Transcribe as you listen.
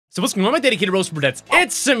So what's going on, my dedicated roast brunettes?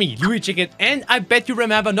 It's me, Luigikid, and I bet you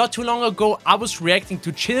remember not too long ago I was reacting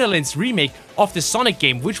to Chinelin's remake of the Sonic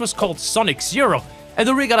game, which was called Sonic 0. And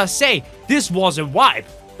I really gotta say, this was a vibe.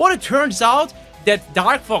 But it turns out that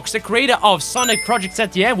Darkfoxx, the creator of Sonic Project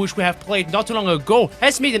ZDM, which we have played not too long ago,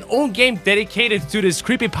 has made an own game dedicated to this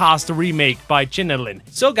Creepypasta remake by Chinelin.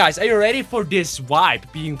 So guys, are you ready for this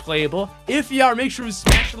vibe being playable? If you are, make sure to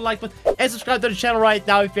smash the like button and subscribe to the channel right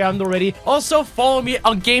now if you haven't already. Also, follow me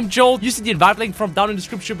on GameJolt using the invite link from down in the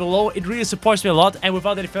description below. It really supports me a lot. And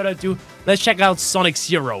without any further ado, let's check out Sonic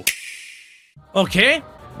 0. Okay,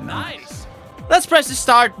 nice. Let's press the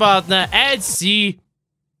start button and see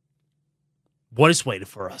what is waiting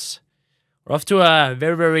for us. We're off to a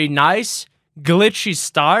very, very nice, glitchy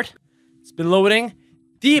start. It's been loading.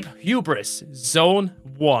 Deep Hubris, Zone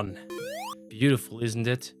 1. Beautiful, isn't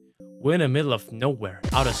it? We're in the middle of nowhere,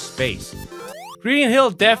 outer space. Green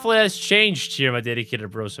Hill definitely has changed here, my dedicated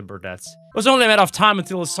bros and birdettes. It was only a matter of time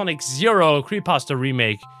until Sonic 0 Creepypasta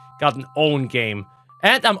remake got an own game.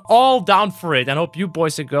 And I'm all down for it, and I hope you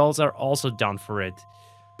boys and girls are also down for it.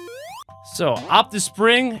 So, up the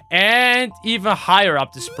spring, and even higher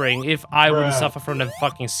up the spring, if I wouldn't suffer from the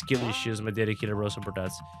fucking skill issues, my dedicated roast and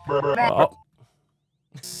birdettes. Oh.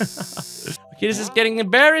 Okay, this is getting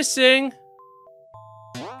embarrassing.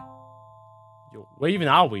 Yo, where even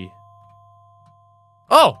are we?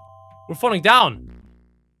 Oh! We're falling down.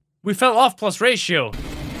 We fell off plus ratio.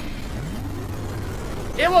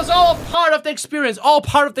 It was all part of the experience, all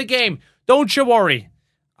part of the game. Don't you worry.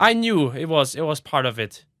 I knew it was part of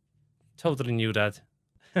it. Totally knew that.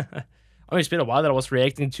 I mean, it's been a while that I was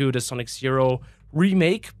reacting to the Sonic 0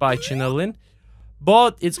 remake by Chinelin,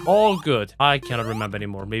 but it's all good. I cannot remember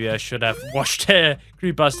anymore. Maybe I should have watched the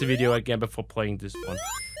Creepypasta video again before playing this one.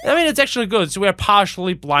 I mean, it's actually good, so we're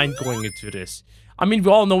partially blind going into this. I mean,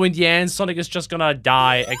 we all know in the end, Sonic is just gonna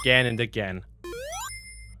die again and again.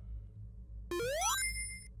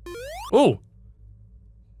 Oh!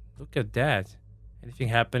 Look at that. Anything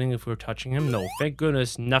happening if we're touching him? No, thank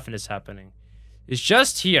goodness nothing is happening. It's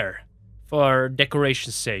just here for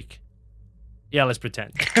decoration's sake. Yeah, let's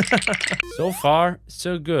pretend. So far,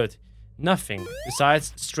 so good. Nothing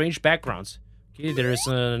besides strange backgrounds. Okay, there is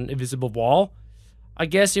an invisible wall. I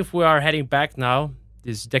guess if we are heading back now,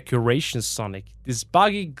 this decoration Sonic, this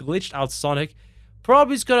buggy, glitched out Sonic,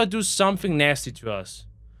 probably is gonna do something nasty to us.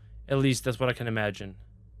 At least that's what I can imagine.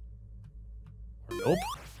 Or nope.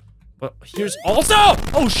 But here's also...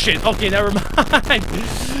 Oh shit, okay, never mind.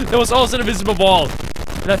 There was also an invisible wall.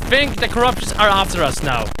 And I think the corruptions are after us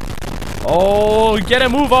now. Oh, get a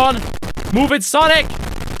move on. Move it, Sonic.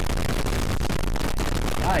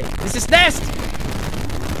 Hi, this is Nest.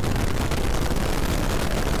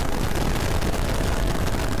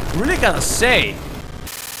 Really gotta say,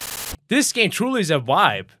 this game truly is a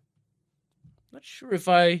vibe. Not sure if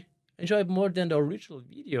I enjoy it more than the original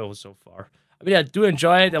video so far. I mean, I do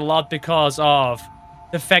enjoy it a lot because of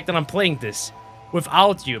the fact that I'm playing this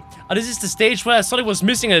without you. This is the stage where Sonic was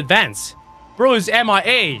missing an advance. Bro is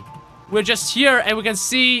MIA. We're just here and we can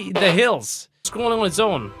see the hills scrolling on its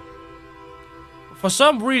own. For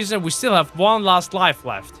some reason, we still have one last life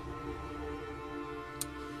left.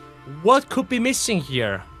 What could be missing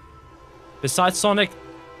here? Besides Sonic,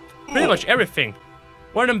 pretty much everything.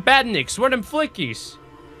 Where are them badniks? Where are them flickies?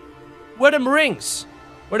 Where are them rings?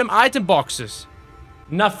 Where are them item boxes?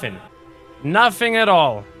 Nothing. Nothing at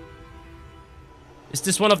all. Is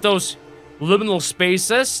this one of those liminal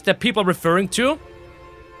spaces that people are referring to?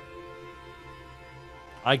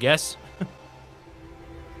 I guess.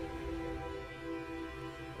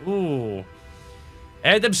 Ooh.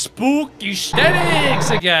 And them spooky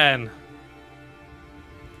aesthetics again.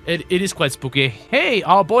 It is quite spooky. Hey,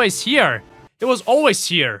 our boy is here. It was always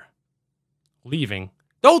here. Leaving.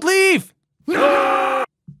 Don't leave!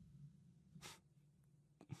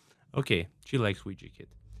 Okay, she likes Luigikid.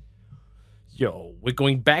 Yo, we're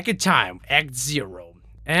going back in time, Act 0.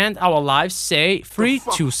 And our lives say 3,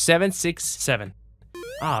 2, 7, 6, 7.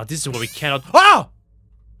 Ah, this is where we cannot... Oh!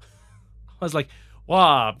 I was like,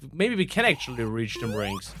 wow, maybe we can actually reach them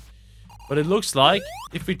rings. But it looks like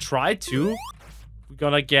if we try to, we're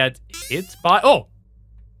gonna get hit by... Oh!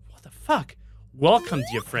 What the fuck? Welcome,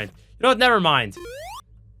 dear friend. You know what, never mind.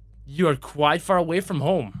 You are quite far away from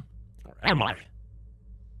home. Or am I?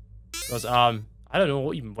 Because, I don't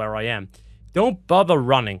know even where I am. Don't bother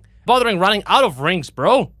running. Bothering running out of rings,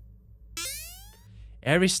 bro.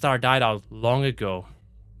 Every star died out long ago.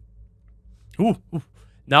 Ooh.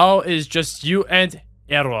 Now it's just you and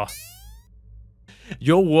Error.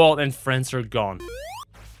 Your world and friends are gone.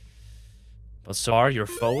 But so are your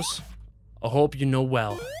foes. I hope you know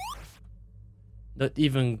well. Not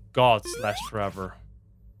even gods last forever.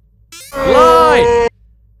 Lie!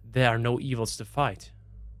 There are no evils to fight.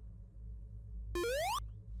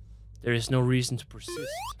 There is no reason to persist.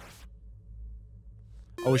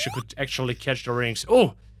 I wish I could actually catch the rings.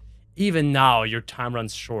 Oh! Even now, your time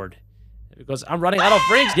runs short. Because I'm running out of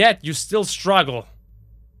rings, yet you still struggle.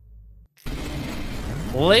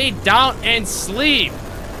 Lay down and sleep.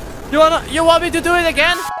 You want me to do it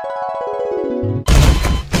again?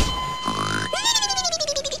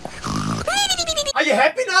 Are you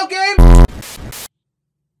happy now, game?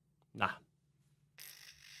 Nah.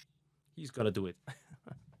 He's gonna do it.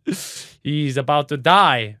 He's about to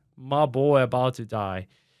die. My boy about to die.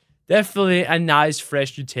 Definitely a nice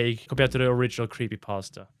fresh new take compared to the original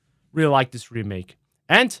Creepypasta. Really like this remake.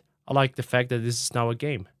 And I like the fact that this is now a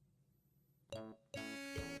game.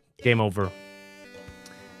 Game over.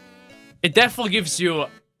 It definitely gives you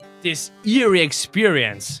this eerie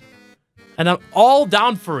experience. And I'm all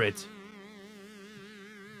down for it.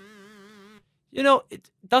 You know, it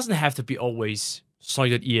doesn't have to be always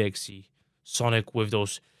Sonic.exe. Sonic with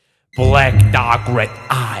those black, dark, red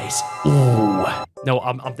eyes. Ooh. No,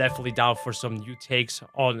 I'm definitely down for some new takes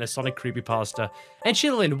on the Sonic Creepypasta. And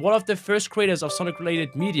Chinelin, one of the first creators of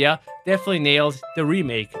Sonic-related media, definitely nailed the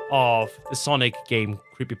remake of the Sonic game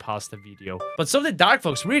Creepypasta video. But so did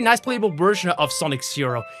Darkfoxx, really nice playable version of Sonic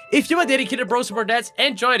Zero. If you are dedicated bros super dads,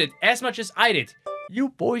 enjoyed it as much as I did, you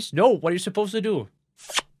boys know what you're supposed to do.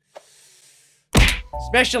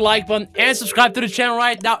 Smash the like button and subscribe to the channel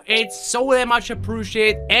right now. It's so very much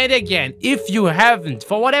appreciated. And again, if you haven't,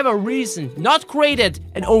 for whatever reason, not created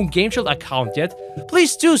an own GameJolt account yet,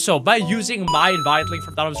 please do so by using my invite link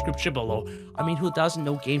from down in the description below. I mean, who doesn't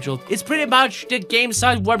know GameJolt? It's pretty much the game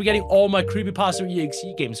site where I'm getting all my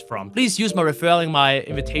Creepypasta.exe games from. Please use my referral link, my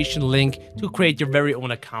invitation link to create your very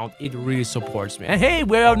own account. It really supports me. And hey,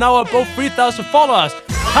 we are now above 3,000 followers.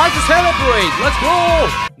 Time to celebrate! Let's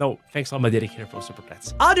go! No, thanks a lot, my dedicated bro super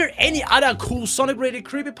chats. Are there any other cool Sonic-related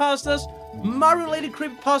creepypastas, Mario-related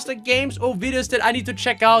creepypasta games, or videos that I need to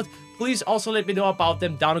check out? Please also let me know about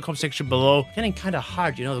them down in the comment section below. Getting kind of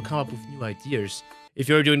hard, you know, to come up with new ideas. If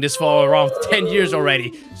you're doing this for around 10 years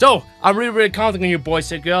already. So, I'm really counting on you boys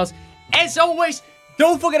and girls. As always,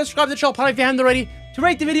 don't forget to subscribe to the channel if you haven't already, to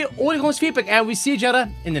rate the video or the comments feedback, and we see each other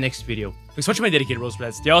in the next video. Thanks for watching my dedicated bro super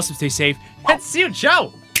chats. Stay awesome, stay safe, and see you,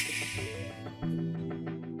 ciao!